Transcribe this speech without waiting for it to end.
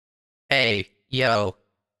Hey, yo.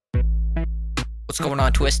 What's going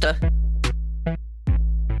on, Twister?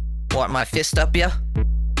 Want my fist up, ya?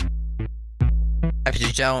 If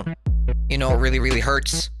you don't, you know it really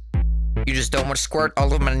hurts. You just don't want to squirt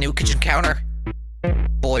all over my new kitchen counter.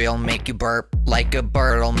 Boy, I'll make you burp. Like a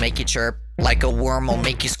bird, I'll make you chirp. Like a worm, I'll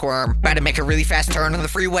make you squirm. About to make a really fast turn on the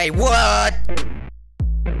freeway. What?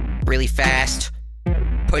 Really fast.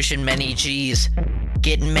 Pushing many G's.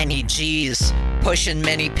 Getting many G's. Pushing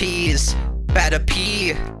many P's. About to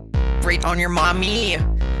pee. Right on your mommy.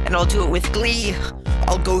 And I'll do it with glee.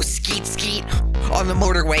 I'll go skeet on the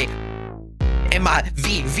motorway. In my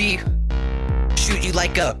VV. Shoot you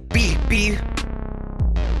like a BB.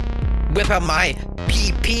 Whip out my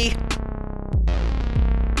PP.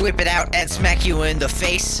 Whip it out and smack you in the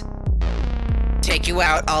face. Take you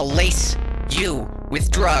out, I'll lace you with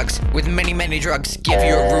drugs, with many drugs. Give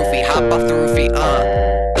you a roofie, hop off the roofie,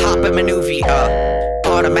 hop in my noovie,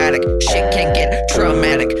 automatic. Shit can get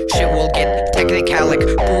traumatic. Shit will get technicalic,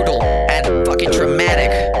 brutal, and fucking traumatic.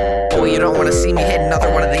 Boy, you don't want to see me hit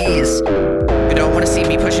another one of these. You don't want to see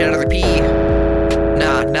me push another P.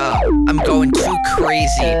 Nah, I'm going too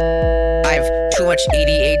crazy. I have too much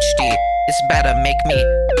ADHD. It's about to make me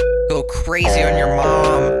go crazy on your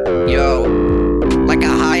mom. Yo, like a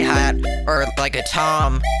hi-hat or like a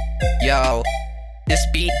tom. Yo, this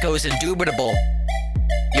beat goes indubitable.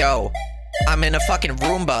 Yo, I'm in a fucking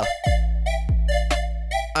Roomba.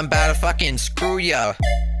 I'm about to fucking screw ya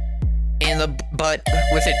in the butt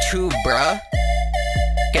with a tube, bruh.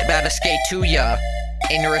 Get about to skate to ya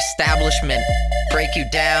in your establishment. Break you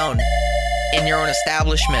down in your own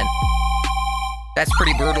establishment. That's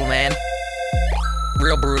pretty brutal, man.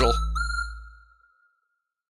 Real brutal.